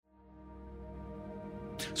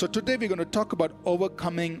So today we're going to talk about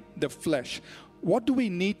overcoming the flesh. What do we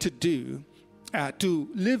need to do to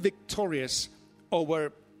live victorious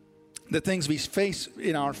over the things we face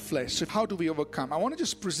in our flesh? So how do we overcome? I want to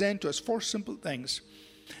just present to us 4 simple things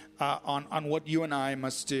on what you and I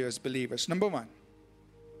must do as believers. Number 1,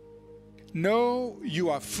 know you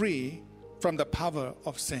are free from the power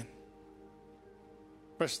of sin.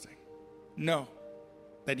 First thing, know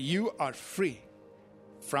that you are free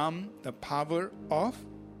from the power of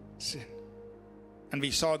sin. And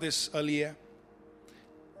we saw this earlier.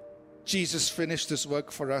 Jesus finished this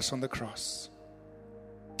work for us on the cross.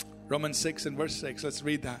 Romans 6 and verse 6. Let's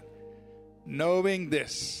read that. Knowing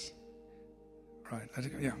this. Right,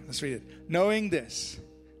 let's read it. Knowing this,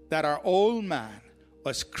 that our old man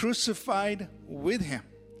was crucified with him,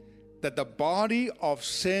 that the body of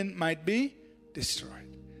sin might be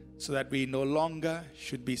destroyed, so that we no longer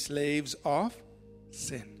should be slaves of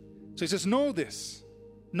sin. So he says, know this.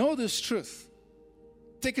 Know this truth.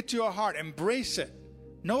 Take it to your heart. Embrace it.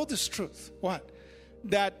 Know this truth. What?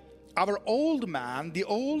 That our old man, the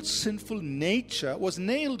old sinful nature, was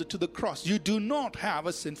nailed to the cross. You do not have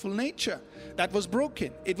a sinful nature. That was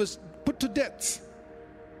broken. It was put to death.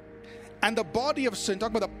 And the body of sin,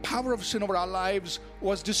 talking about the power of sin over our lives,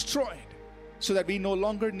 was destroyed, so that we no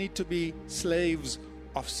longer need to be slaves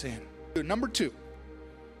of sin. Number 2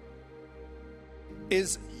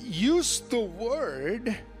 is use the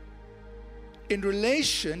word in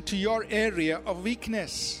relation to your area of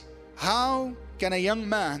weakness. How can a young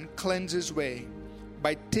man cleanse his way?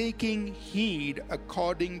 By taking heed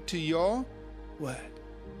according to your word.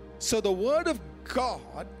 So the word of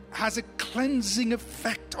God has a cleansing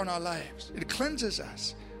effect on our lives. It cleanses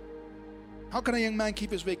us. How can a young man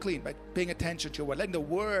keep his way clean? By paying attention to your word, letting the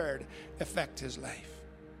word affect his life.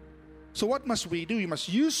 So what must we do? You must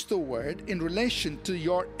use the word in relation to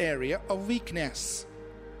your area of weakness.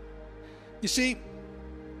 You see,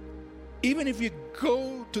 even if you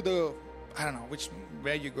go to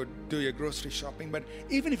where you go do your grocery shopping, but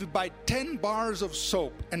even if you buy 10 bars of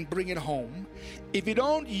soap and bring it home, if you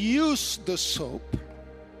don't use the soap,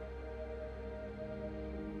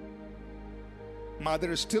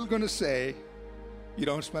 mother is still going to say, you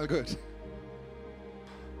don't smell good.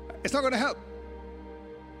 It's not going to help.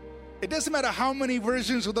 It doesn't matter how many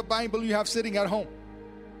versions of the Bible you have sitting at home.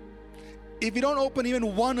 If you don't open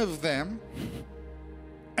even one of them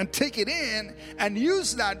and take it in and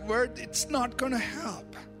use that word, it's not going to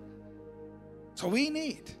help. So we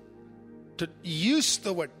need to use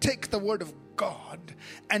the word, take the word of God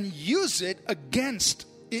and use it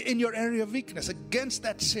in your area of weakness, against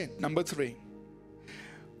that sin. Number 3,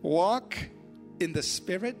 walk in the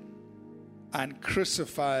Spirit and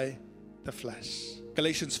crucify the flesh.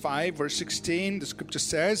 Galatians 5 verse 16, the scripture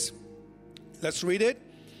says, let's read it.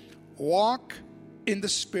 Walk in the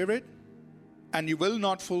Spirit and you will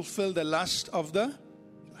not fulfill the lust of the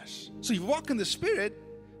flesh. So you walk in the Spirit,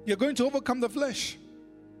 you're going to overcome the flesh.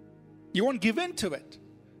 You won't give in to it,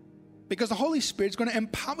 because the Holy Spirit is going to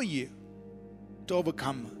empower you to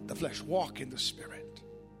overcome the flesh. Walk in the Spirit.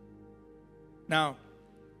 Now,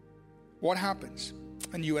 what happens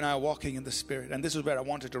when you and I are walking in the Spirit? And this is where I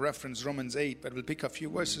wanted to reference Romans 8, but we'll pick a few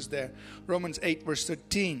verses there. Romans 8 verse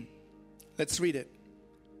 13. Let's read it.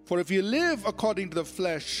 For if you live according to the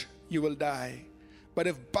flesh, you will die. But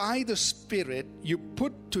if by the Spirit you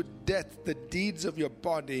put to death the deeds of your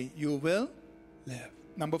body, you will live.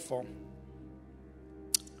 Number 4.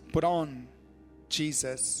 Put on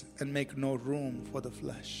Jesus and make no room for the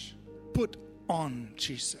flesh. Put on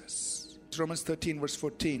Jesus. Romans 13 verse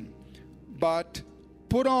 14. But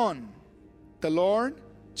put on the Lord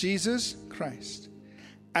Jesus Christ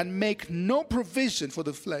and make no provision for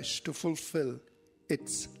the flesh to fulfill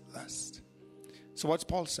its lust. So what's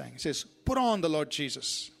Paul saying? He says, put on the Lord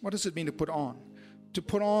Jesus. What does it mean to put on? To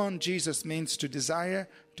put on Jesus means to desire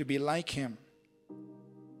to be like him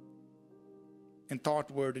in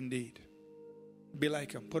thought, word, and deed. Be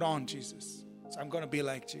like him. Put on Jesus. So I'm going to be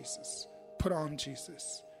like Jesus. Put on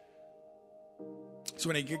Jesus. So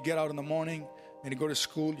when you get out in the morning and you go to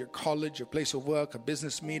school, your college, your place of work, a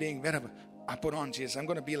business meeting, whatever, I put on Jesus. I'm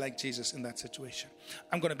going to be like Jesus in that situation.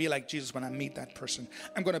 I'm going to be like Jesus when I meet that person.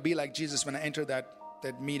 I'm going to be like Jesus when I enter that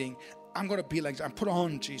meeting. I'm going to be like, I put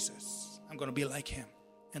on Jesus. I'm going to be like him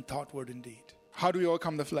in thought, word, and deed. How do we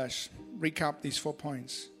overcome the flesh? Recap these 4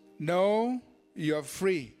 points. Know you are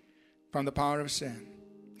free from the power of sin.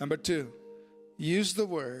 Number 2, use the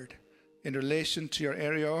word in relation to your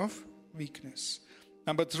area of weakness.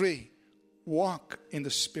 Number 3, walk in the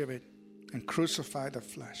Spirit and crucify the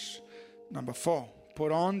flesh. Number 4,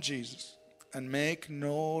 put on Jesus and make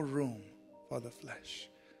no room for the flesh.